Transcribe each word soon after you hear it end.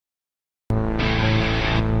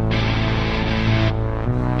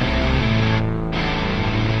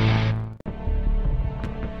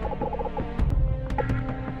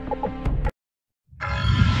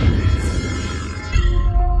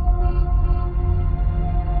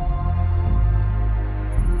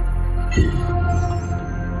We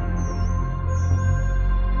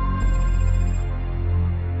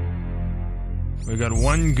got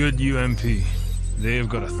one good UMP. They've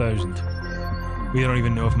got 1,000. We don't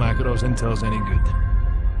even know if Makarov's intel's any good.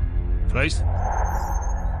 Price?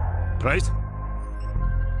 Price?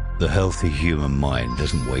 The healthy human mind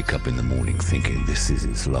doesn't wake up in the morning thinking this is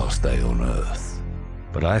its last day on Earth.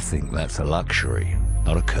 But I think that's a luxury,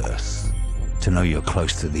 not a curse. To know you're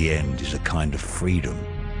close to the end is a kind of freedom.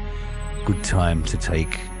 Good time to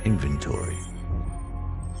take inventory.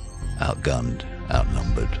 Outgunned,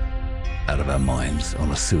 outnumbered, out of our minds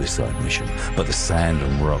on a suicide mission. But the sand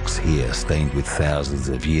and rocks here, stained with thousands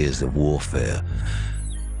of years of warfare,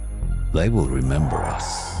 they will remember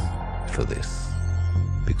us for this.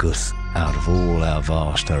 Because out of all our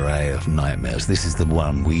vast array of nightmares, this is the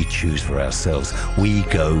one we choose for ourselves. We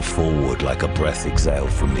go forward like a breath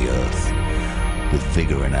exhaled from the earth, with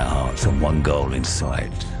vigor in our hearts and one goal in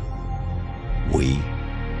sight. We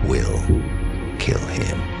will kill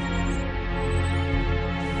him.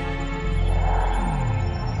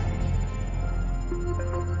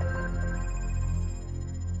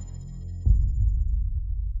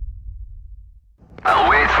 I'll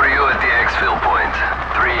wait for you at the exfil point.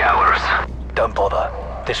 3 hours. Don't bother.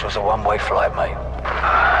 This was a one-way flight, mate.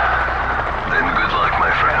 Then good luck,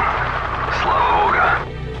 my friend. Slava Boga.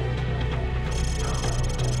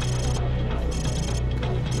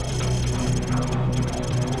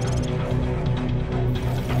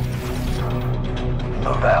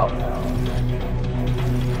 Move out.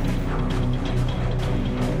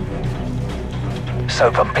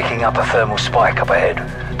 Soap, I'm picking up a thermal spike up ahead.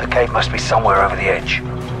 The cave must be somewhere over the edge.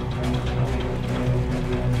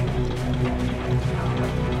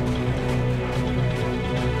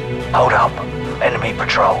 Hold up. Enemy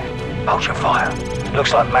patrol. Hold your fire.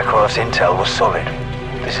 Looks like Makarov's intel was solid.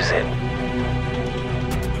 This is it.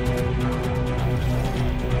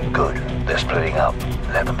 Good. They're splitting up.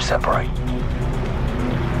 Let them separate.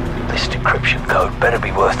 This decryption code better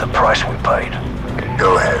be worth the price we paid.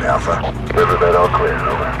 Go ahead, Alpha. Riverbed all clear,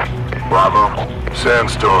 over. Bravo.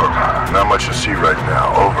 Sandstorm. Not much to see right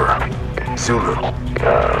now. Over. Zulu.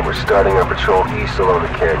 We're starting our patrol east along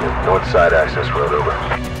the canyon. North side access road, over.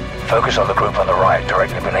 Focus on the group on the right,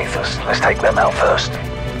 directly beneath us. Let's take them out first.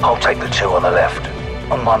 I'll take the two on the left.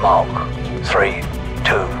 On my mark. 3,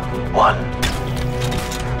 2, 1.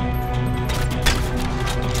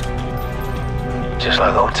 Just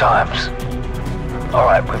like old times.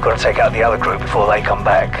 Alright, we've got to take out the other group before they come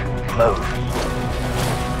back. Move.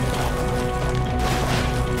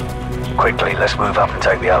 Quickly, let's move up and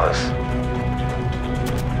take the others.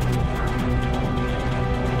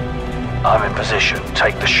 I'm in position.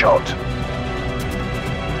 Take the shot.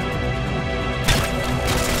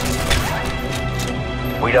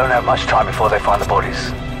 We don't have much time before they find the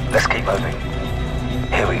bodies. Let's keep moving.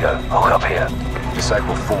 Here we go. Hold up here.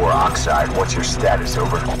 Disciple 4, Oxide. What's your status?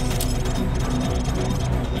 Over.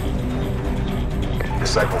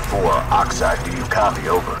 Disciple 4, Oxide. Do you copy?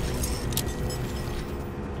 Over.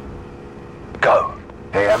 Go.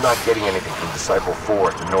 Hey, I'm not getting anything from Disciple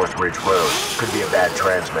 4 at the North Ridge Road. Could be a bad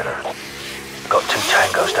transmitter. Got 2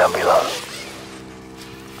 tangos down below.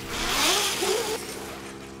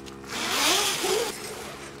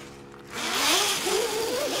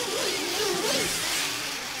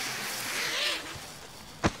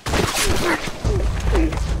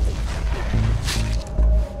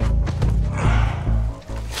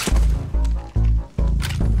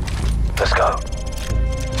 Let's go.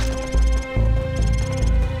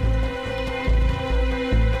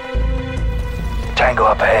 Tango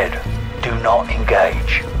up ahead. Do not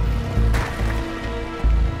engage.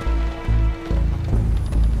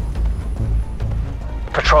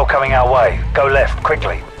 Patrol coming our way. Go left,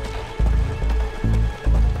 quickly.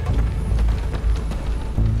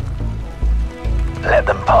 Let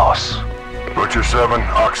them pass. Butcher 7,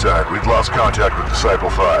 Oxide. We've lost contact with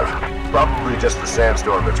Disciple 5. Probably just the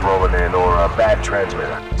sandstorm that's rolling in or a bad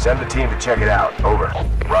transmitter. Send the team to check it out. Over.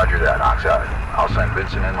 Roger that, Oxide. I'll send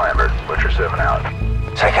Vincent and Lambert. Butcher 7 out.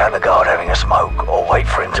 Take out the guard having a smoke, or wait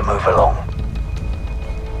for him to move along.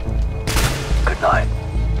 Good night.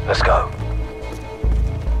 Let's go.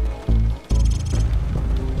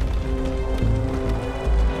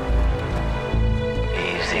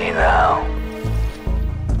 Easy now.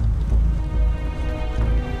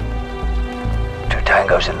 2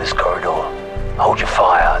 tangos in this corridor. Hold your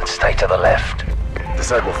fire and stay to the left.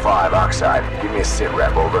 Disciple 5, Oxide. Give me a sit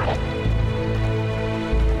rep. Over.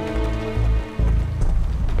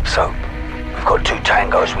 So, we've got 2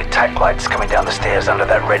 tangos with tack lights coming down the stairs under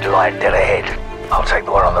that red light dead ahead. I'll take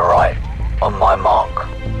the one on the right. On my mark.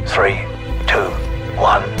 3, 2,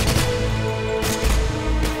 1.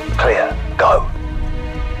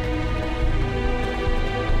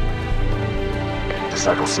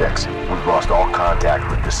 6. We've lost all contact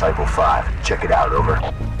with Disciple 5. Check it out, over.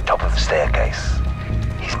 Top of the staircase.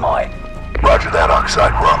 He's mine. Roger that,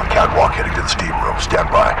 Oxide. We're on the catwalk heading to the steam room. Stand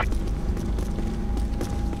by.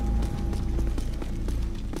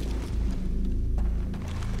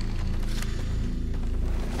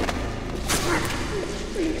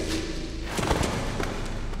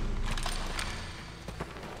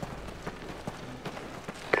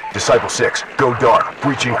 Disciple 6, go dark.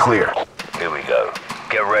 Breaching clear. Here we go.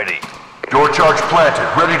 Get ready. Door charge planted.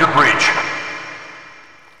 Ready to breach.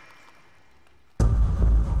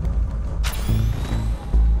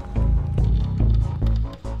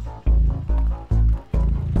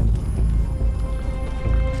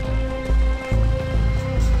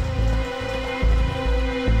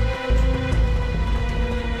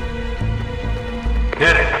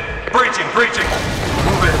 Hit it. Breaching.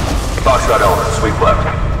 Move in. Oxide element, sweep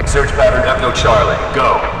left. Search pattern Echo Charlie.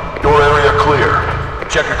 Go. Door area clear.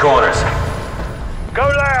 Check your corners. Go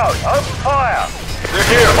loud. Open fire. They're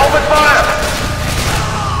here. Open fire!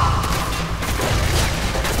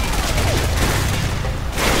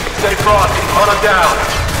 Stay frosty. Hunt them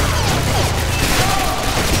down.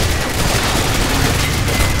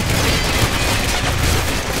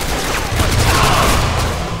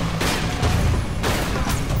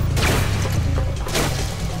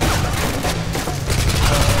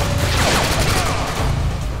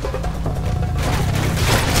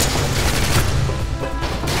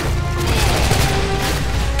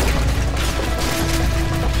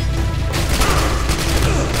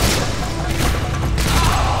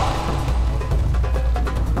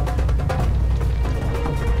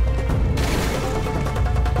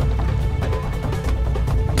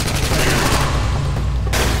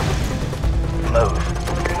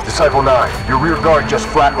 Disciple 9, your rear guard just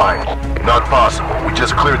flatlined. Not possible. We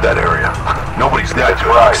just cleared that area. Nobody's there. That's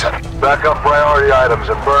right. Back up priority items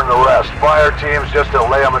and burn the rest. Fire teams just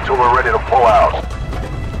delay them until we're ready to pull out.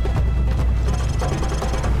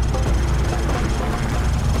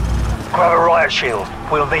 Grab a riot shield.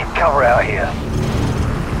 We'll need cover out here.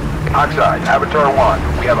 Oxide, Avatar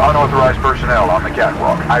 1, we have unauthorized personnel on the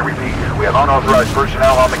catwalk. I repeat, we have unauthorized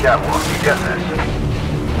personnel on the catwalk. You get this?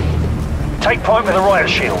 Take point with a riot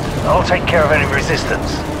shield. I'll take care of any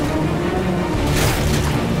resistance.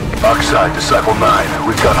 Oxide, Disciple 9,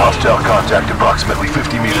 we've got hostile contact approximately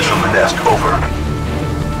 50 meters from the nest. Over.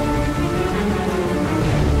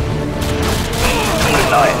 Good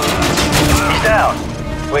night. He's down.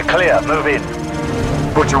 We're clear. Move in.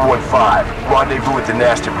 Butcher 1-5, rendezvous at the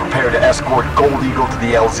nest and prepare to escort Gold Eagle to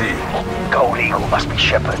the LZ. Gold Eagle must be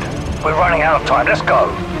Shepard. We're running out of time. Let's go.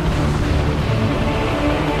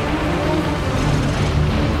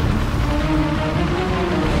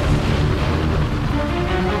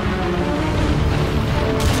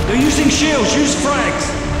 They're using shields. Use frags.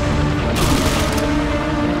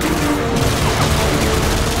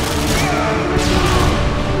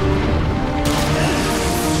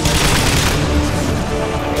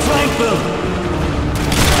 Flank them.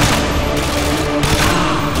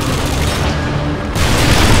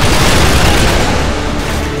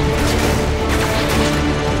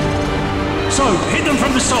 So, hit them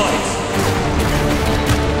from the sides.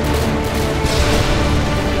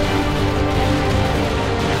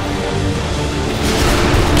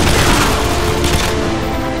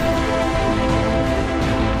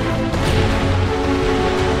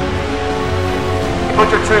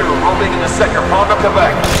 Butcher 2, roving in the sector, palm up the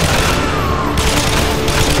back.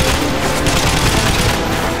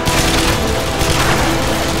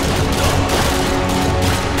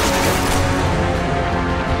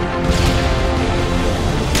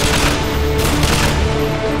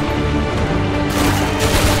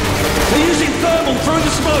 They're using thermal through the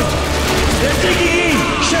smoke. They're digging in.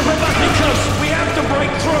 Shepard back in close. We have to break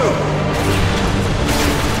through.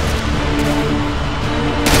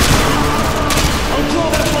 I'll draw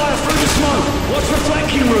their fire through the smoke. Watch for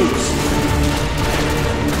flanking routes.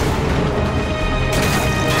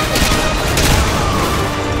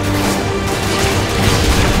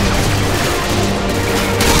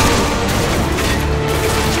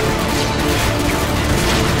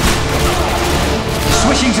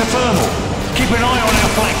 Switching to thermal. Keep an eye on our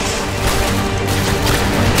flanks.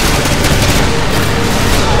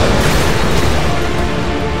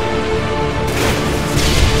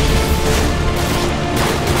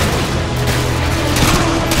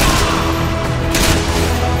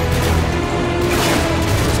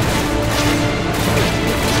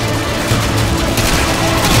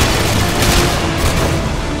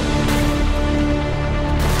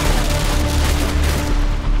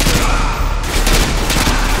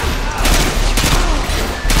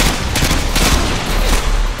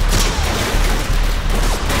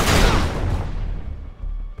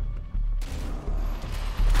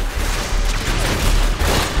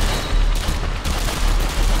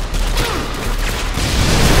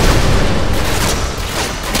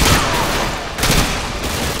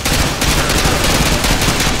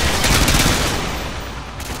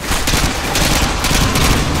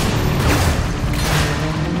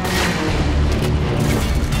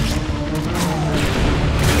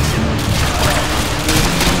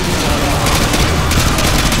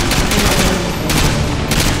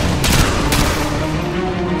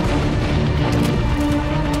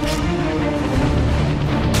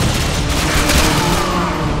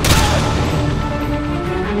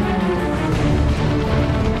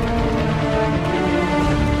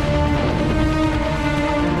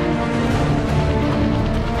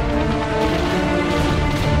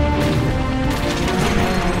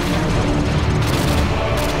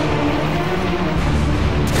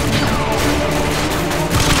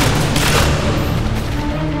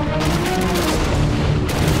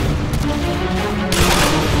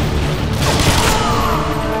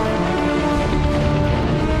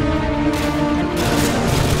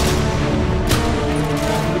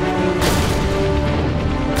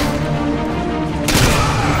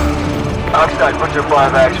 Hochstein, put your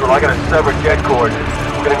 5 actual. I got a severed jet cord.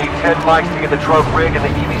 We're gonna need 10 mics to get the trunk rigged and the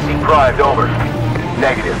EVC primed. Over.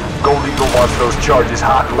 Negative. Gold Eagle wants those charges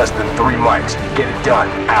hot in less than 3 mics. Get it done.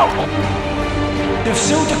 Out. They've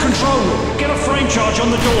sealed the control room. Get a frame charge on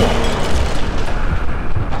the door.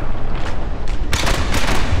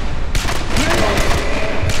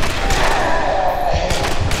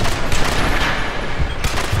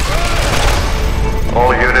 All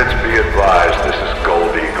units be advised, this is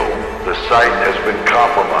Gold Eagle. The site has been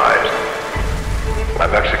compromised. I'm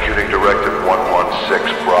executing Directive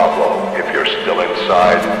 116 Bravo. If you're still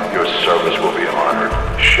inside, your service will be honored.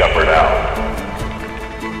 Shepherd out.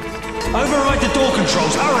 Override the door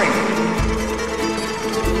controls, hurry!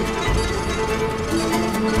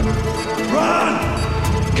 Run!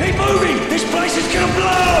 Keep moving! This place is gonna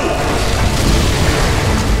blow!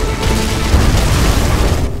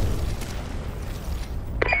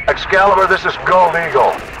 Excalibur, this is Gold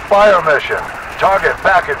Eagle. Fire mission. Target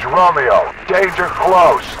package Romeo. Danger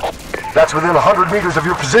close. That's within 100 meters of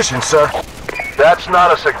your position, sir. That's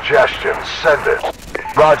not a suggestion. Send it.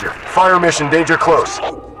 Roger. Fire mission, danger close.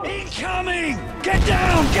 Incoming! Get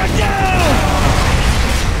down! Get down!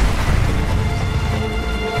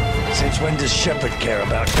 Since when does Shepard care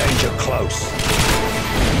about danger close?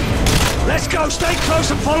 Let's go! Stay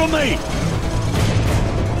close and follow me!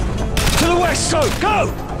 To the west, so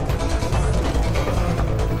go!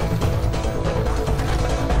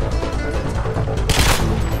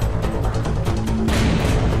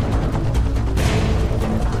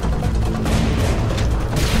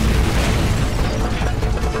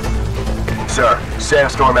 Sir,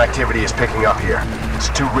 sandstorm activity is picking up here. It's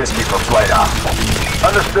too risky for flight off.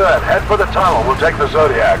 Understood. Head for the tunnel. We'll take the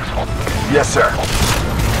Zodiacs. Yes, sir.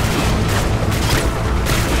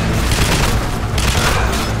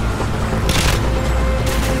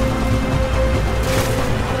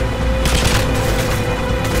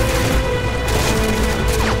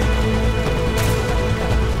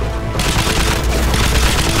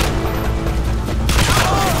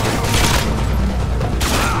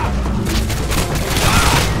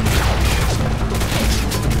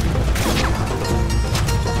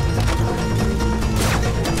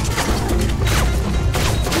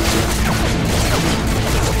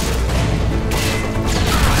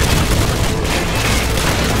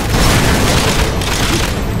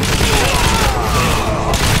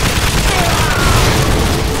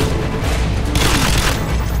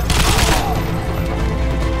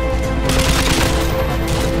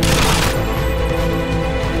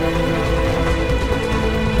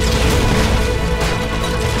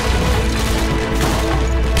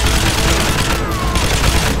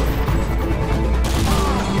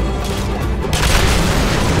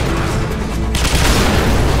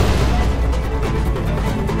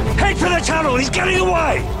 He's getting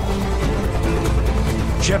away!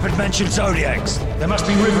 Shepard mentioned Zodiacs. There must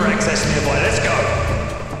be river access nearby. Let's go!